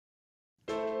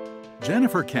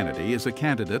Jennifer Kennedy is a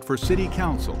candidate for City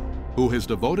Council who has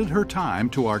devoted her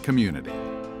time to our community.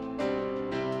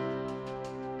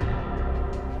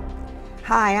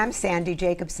 Hi, I'm Sandy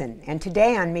Jacobson, and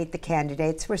today on Meet the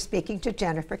Candidates, we're speaking to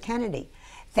Jennifer Kennedy.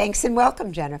 Thanks and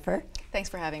welcome, Jennifer. Thanks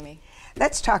for having me.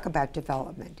 Let's talk about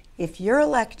development. If you're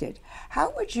elected,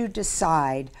 how would you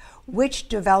decide which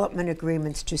development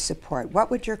agreements to support?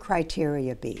 What would your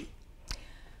criteria be?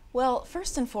 Well,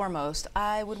 first and foremost,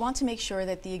 I would want to make sure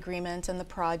that the agreement and the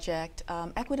project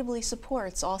equitably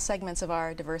supports all segments of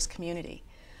our diverse community.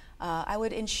 I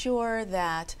would ensure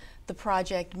that the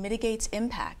project mitigates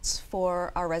impacts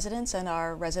for our residents and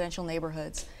our residential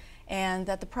neighborhoods, and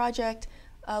that the project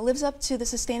lives up to the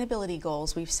sustainability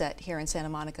goals we've set here in Santa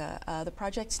Monica. The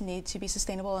projects need to be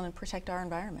sustainable and protect our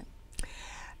environment.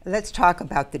 Let's talk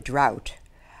about the drought.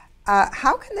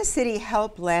 How can the city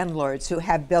help landlords who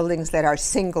have buildings that are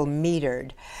single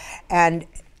metered and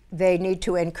they need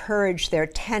to encourage their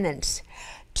tenants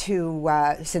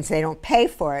to, since they don't pay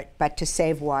for it, but to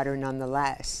save water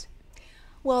nonetheless?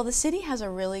 Well, the city has a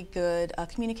really good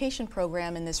communication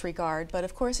program in this regard, but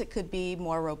of course it could be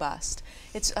more robust.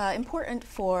 It's important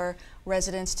for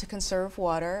residents to conserve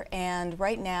water, and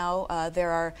right now there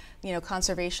are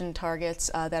conservation targets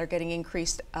that are getting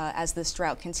increased as this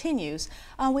drought continues.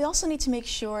 We also need to make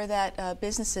sure that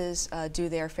businesses do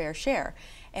their fair share.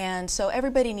 And so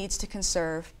everybody needs to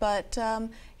conserve, but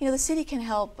the city can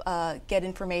help get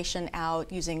information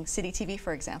out using City TV,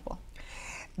 for example.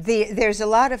 There's a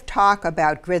lot of talk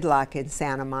about gridlock in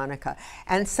Santa Monica,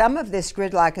 and some of this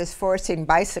gridlock is forcing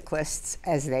bicyclists,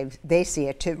 as they see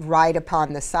it, to ride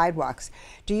upon the sidewalks.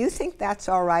 Do you think that's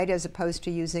all right as opposed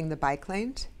to using the bike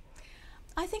lanes?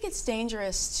 I think it's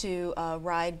dangerous to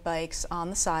ride bikes on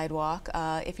the sidewalk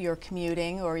if you're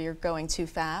commuting or you're going too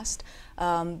fast.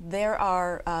 There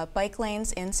are bike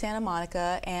lanes in Santa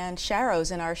Monica and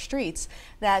sharrows in our streets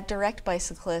that direct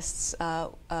bicyclists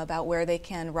about where they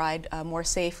can ride more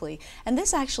safely. And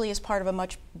this actually is part of a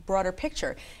much broader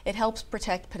picture. It helps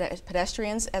protect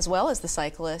pedestrians as well as the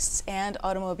cyclists and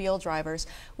automobile drivers.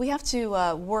 We have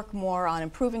to work more on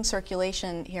improving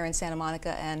circulation here in Santa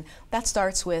Monica, and that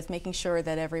starts with making sure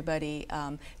that everybody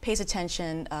pays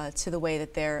attention to the way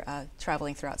that they're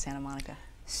traveling throughout Santa Monica.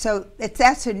 So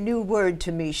that's a new word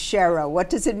to me, sharrow. What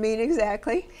does it mean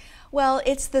exactly? Well,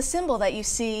 it's the symbol that you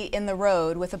see in the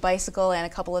road with a bicycle and a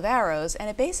couple of arrows, and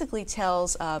it basically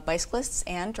tells bicyclists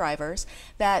and drivers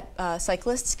that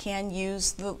cyclists can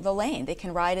use the lane. They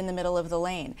can ride in the middle of the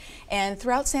lane. And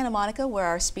throughout Santa Monica, where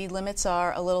our speed limits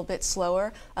are a little bit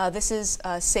slower, this is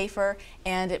safer,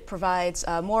 and it provides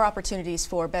more opportunities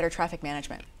for better traffic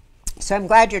management. So I'm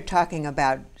glad you're talking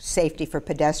about safety for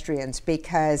pedestrians,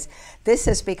 because this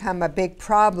has become a big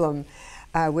problem.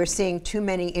 We're seeing too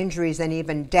many injuries and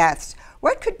even deaths.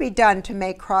 What could be done to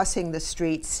make crossing the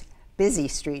streets, busy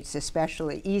streets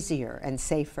especially, easier and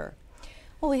safer?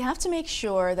 Well, we have to make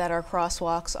sure that our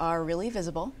crosswalks are really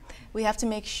visible. We have to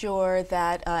make sure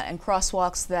that, and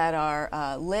crosswalks that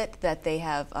are lit, that they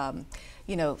have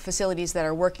facilities that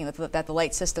are working, that the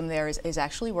light system there is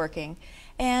actually working.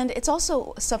 And it's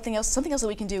also something else that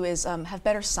we can do is have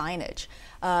better signage.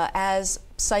 As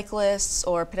cyclists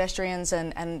or pedestrians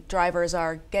and drivers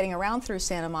are getting around through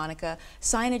Santa Monica,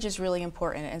 signage is really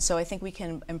important, and so I think we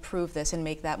can improve this and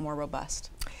make that more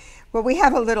robust. Well, we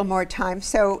have a little more time,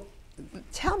 so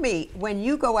tell me, when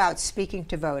you go out speaking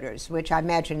to voters, which I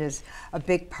imagine is a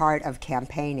big part of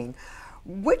campaigning,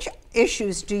 which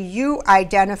issues do you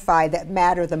identify that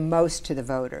matter the most to the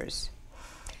voters?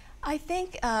 I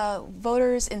think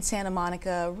voters in Santa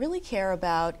Monica really care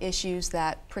about issues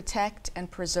that protect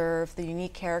and preserve the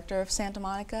unique character of Santa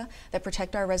Monica, that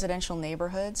protect our residential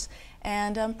neighborhoods,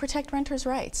 and protect renters'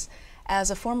 rights.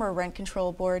 As a former Rent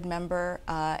Control Board member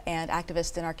and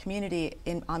activist in our community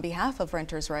on behalf of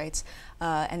renters' rights,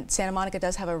 and Santa Monica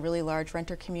does have a really large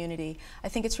renter community, I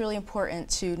think it's really important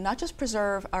to not just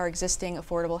preserve our existing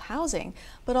affordable housing,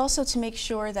 but also to make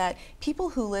sure that people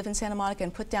who live in Santa Monica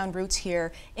and put down roots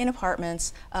here in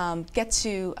apartments get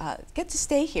to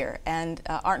stay here and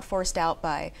aren't forced out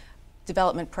by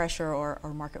development pressure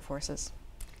or market forces.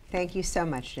 Thank you so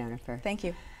much, Jennifer. Thank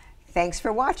you. Thanks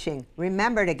for watching.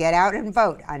 Remember to get out and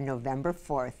vote on November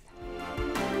 4th.